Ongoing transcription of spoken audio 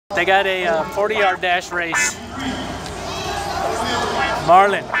They got a 40-yard dash race.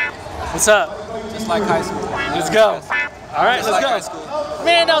 Marlon, what's up? Just like high school. Let's go. All right, let's go.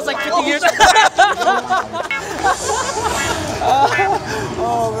 Man, that was like 50 years ago.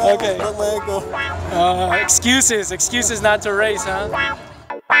 Oh, man. Okay. Let my ankle. Excuses not to race, huh?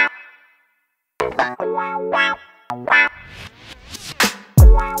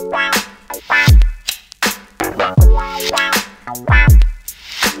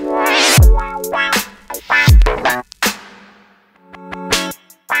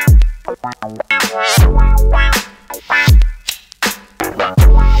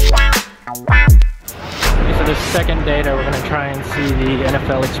 So the second day that we're going to try and see the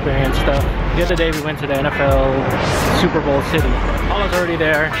NFL experience stuff. The other day we went to the NFL Superbowl city. Paula's already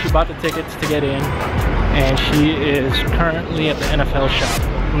there. She bought the tickets to get in and she is currently at the NFL shop.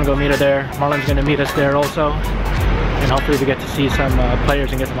 I'm going to go meet her there. Marlon's going to meet us there also. And hopefully we get to see some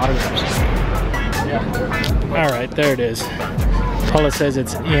players and get some autographs. Yeah. Alright, there it is. Paula says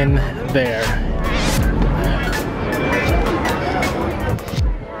it's in there.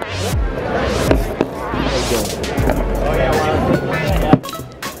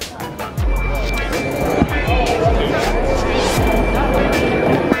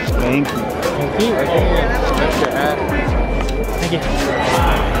 Thank you. Thank you. Lift your hat. Thank you.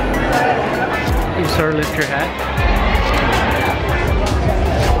 You sir, lift your hat.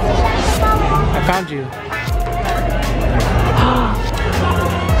 I found you.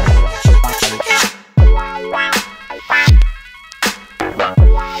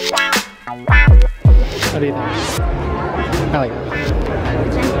 What do you think? I like it.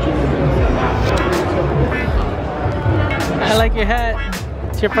 I like your hat.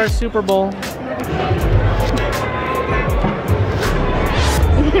 It's your first Super Bowl.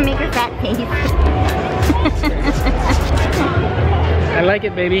 You're gonna make her fat face. I like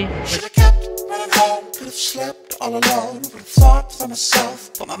it, baby. Could have slept all alone, would have thought for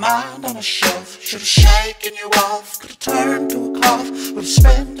myself, put my mind on a shelf. Should have shaken you off, could have turned to a cloth, would have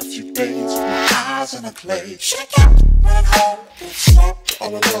spent a few days with my eyes in a glaze. Should have kept running home, could have slept all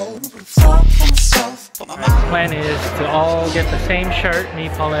alone, would have thought for myself, put my mind. The plan is to all get the same shirt, me,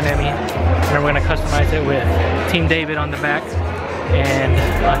 Paula, and Emmy, and then we're gonna customize it with Team David on the back and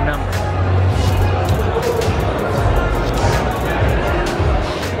a number.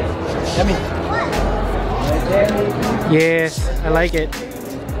 Emmy. Yes, I like it.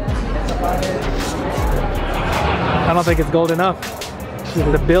 I don't think it's gold enough.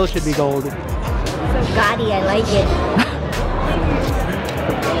 The bill should be gold. So gaudy, I like it.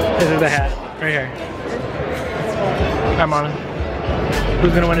 This is the hat, right here. Hi, Marlon.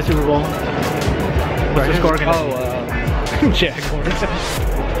 Who's gonna win the Super Bowl? What's the score gonna be? Jaguars.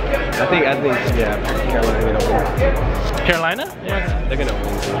 I think, yeah, Carolina gonna win. Carolina? Yeah, they're gonna win.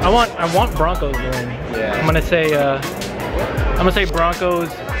 I want Broncos to win. Yeah. I'm gonna say Broncos.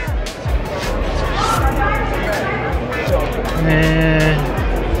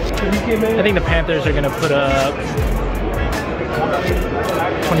 I think the Panthers are gonna put up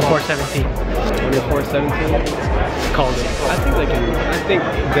 24-17. 24-17. Called it. I think they can. I think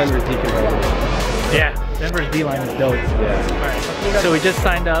Denver's deacon hold it. Yeah, Denver's D-line is dope. Yeah. So we just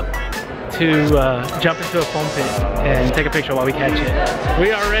signed up to jump into a foam pit and take a picture while we catch it.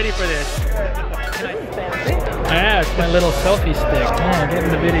 We are ready for this. Yeah, it's my little selfie stick. Yeah, get in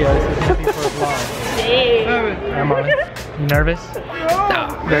the video. This is gonna be for a vlog. I'm on it. You nervous? No.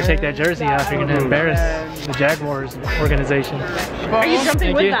 Better take that jersey off. You're gonna embarrass the Jaguars organization. Are you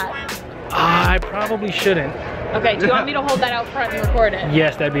jumping with that? I probably shouldn't. Okay, do you want me to hold that out front and record it?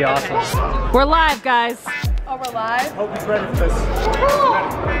 Yes, that'd be awesome. We're live, guys. Oh, we're live? Hope he's ready for this.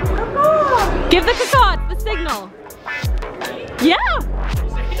 Give the cacots the signal. Yeah.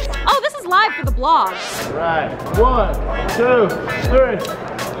 Oh, this is live for the blog. Right. 1, 2, 3.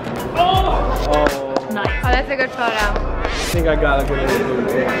 Oh! Nice. Oh, that's a good photo. I think I got a good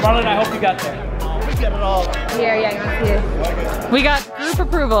idea. Marlon, I hope you got that. We get it all. Here, yeah, you want to see it? We got group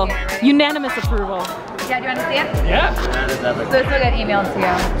approval. Unanimous approval. Yeah, do you want to see it? Yeah. So this will get emailed to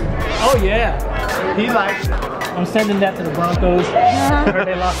you. Oh yeah. He likes it. I'm sending that to the Broncos. I heard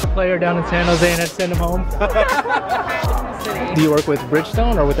they lost a player down in San Jose and had to send him home. Do you work with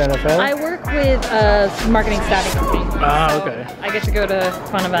Bridgestone or with NFL? I work with a marketing staffing company. Ah, okay. I get to go to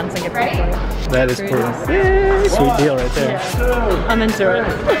fun events and get paid. That is cool. Sweet deal right there. Yeah. I'm into it.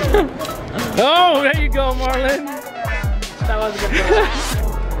 Oh, there you go, Marlon. That was a good one.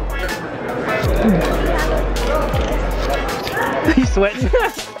 He's sweating.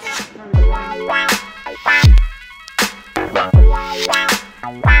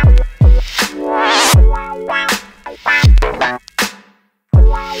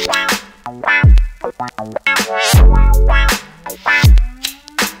 See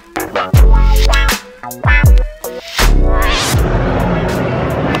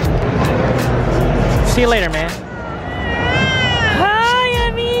you later, man. Hi,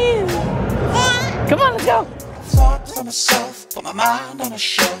 Emmy. Come on, let's go. Thought for myself, put my mind on a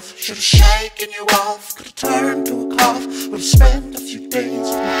shelf. Should've shaken you off, could've turned to a cough. Would've spent a few days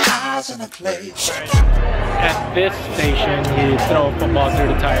with my eyes in a glaze. At this station, you throw a football through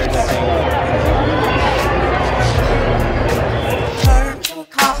the tires, I think. Turned to a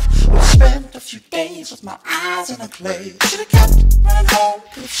cough, would've spent a few days with my eyes in a glaze. Should've kept running home,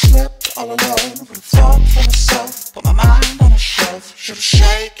 could've slept all alone. Would've thought for myself, put my mind on a shelf. Should've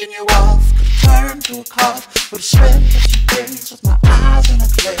shaken you off, could've turned to a cough. Would've spent a few days with my eyes in a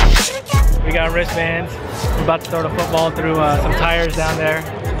glaze. We got wristbands. We're about to throw the football through some tires down there.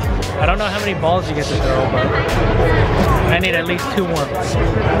 I don't know how many balls you get to throw, but I need at least 2 more.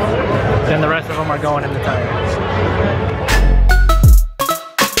 Then the rest of them are going in the tires.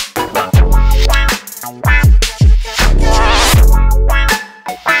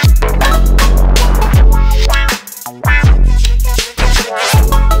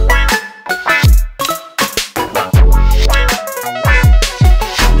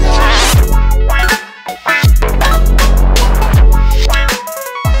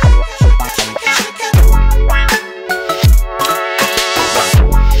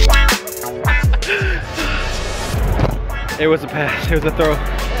 It was a pass. It was a throw.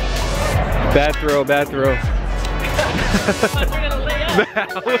 Bad throw. Bad throw.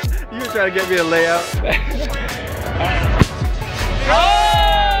 You were trying to get me to lay out. Oh!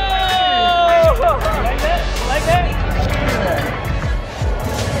 Like that?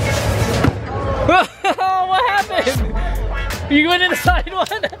 What happened? You went in the side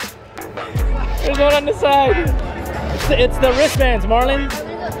one? There's one on the side. It's the wristbands, Marlon.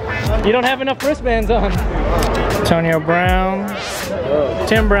 You don't have enough wristbands on. Antonio Brown.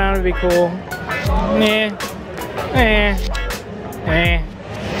 Tim Brown would be cool. I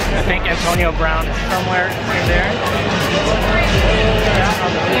think Antonio Brown is somewhere in there.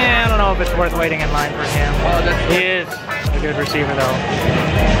 Yeah, I don't know if it's worth waiting in line for him. He is a good receiver though.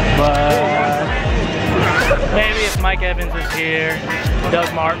 But maybe if Mike Evans is here,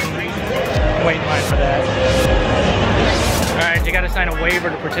 Doug Martin, wait in line for that. Alright, you gotta sign a waiver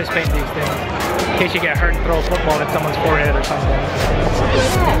to participate in these things. In case you get hurt and throw a football at someone's forehead or something.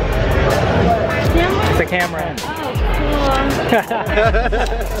 It's a camera.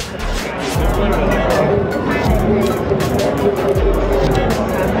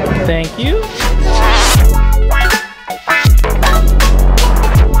 Thank you.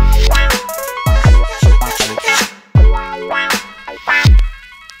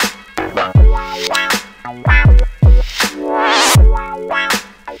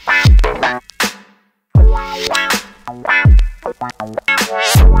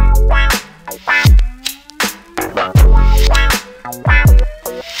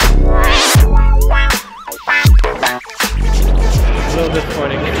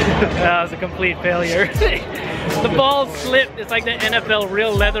 That was a complete failure. The ball slipped. It's like the NFL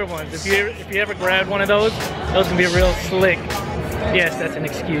real leather ones. If you ever grabbed one of those can be real slick. Yes, that's an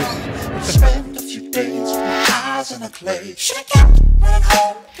excuse. Spend a few days with my eyes in a glaze. Should've kept running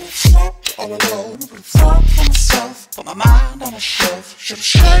home, could've slept all alone. Would've thought for myself, put my mind on a shelf. Should've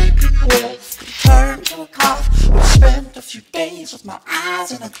shaken you off, could've turned to a cough. Would've spent a few days with my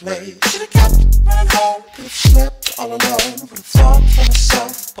eyes in a glaze. Should've kept running home, could've slept all alone. Would've thought for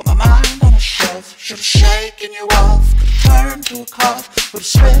myself, put my mind on a shelf. Should've shaken you off, could've turned to a cough. Would've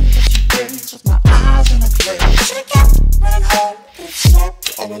spent a few days with my eyes in a glaze. Should've kept running home, could've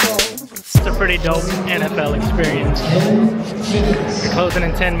slept all alone. It's a pretty dope NFL experience. We're closing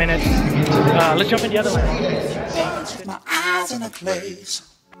in 10 minutes. Let's jump in the other one. With my eyes in a glaze.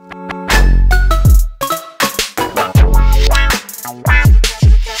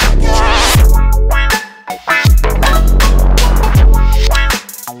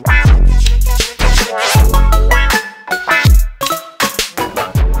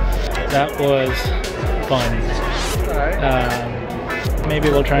 That was fun. Maybe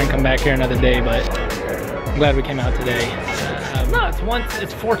we'll try and come back here another day, but I'm glad we came out today. No,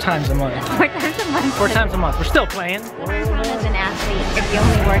 it's 4 times a month. 4 times a month. 4 times a month. We're still playing. As an athlete, if you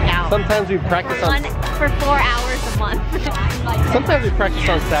only work out. Sometimes we practice on. For 4 hours a month. Sometimes we practice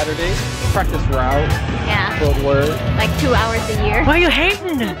on Saturdays. Practice route. Yeah. Footwork. Like 2 hours a year. Why are you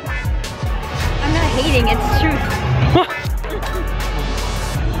hating? I'm not hating, it's truth.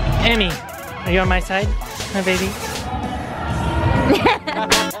 Emmy, are you on my side, my baby?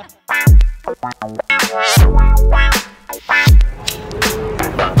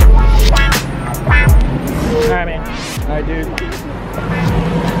 Alright, man. Alright, dude.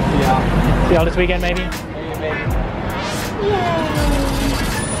 Yeah. See y'all this weekend, maybe? Maybe.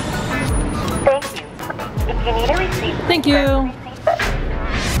 Thank you.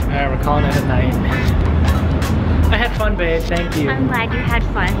 Alright, we're calling it a night. I had fun, babe. Thank you. I'm glad you had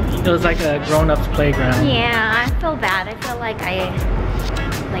fun. It was like a grown-up's playground. Yeah, I feel bad. I feel like I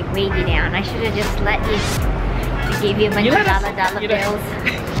weighed you down. I should have just let you. I gave you a bunch of dollar bills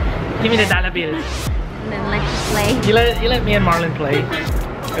Give me the dollar bills. and then let you play. You let me and Marlon play.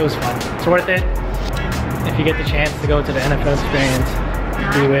 It was fun. It's worth it. If you get the chance to go to the NFL experience,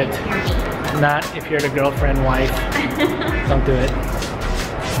 do it. Not if you're the girlfriend, wife. Don't do it.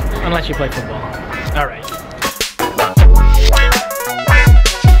 Unless you play football. Alright.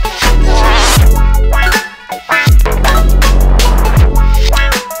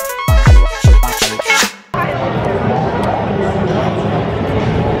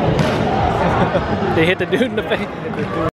 They hit the dude in the face.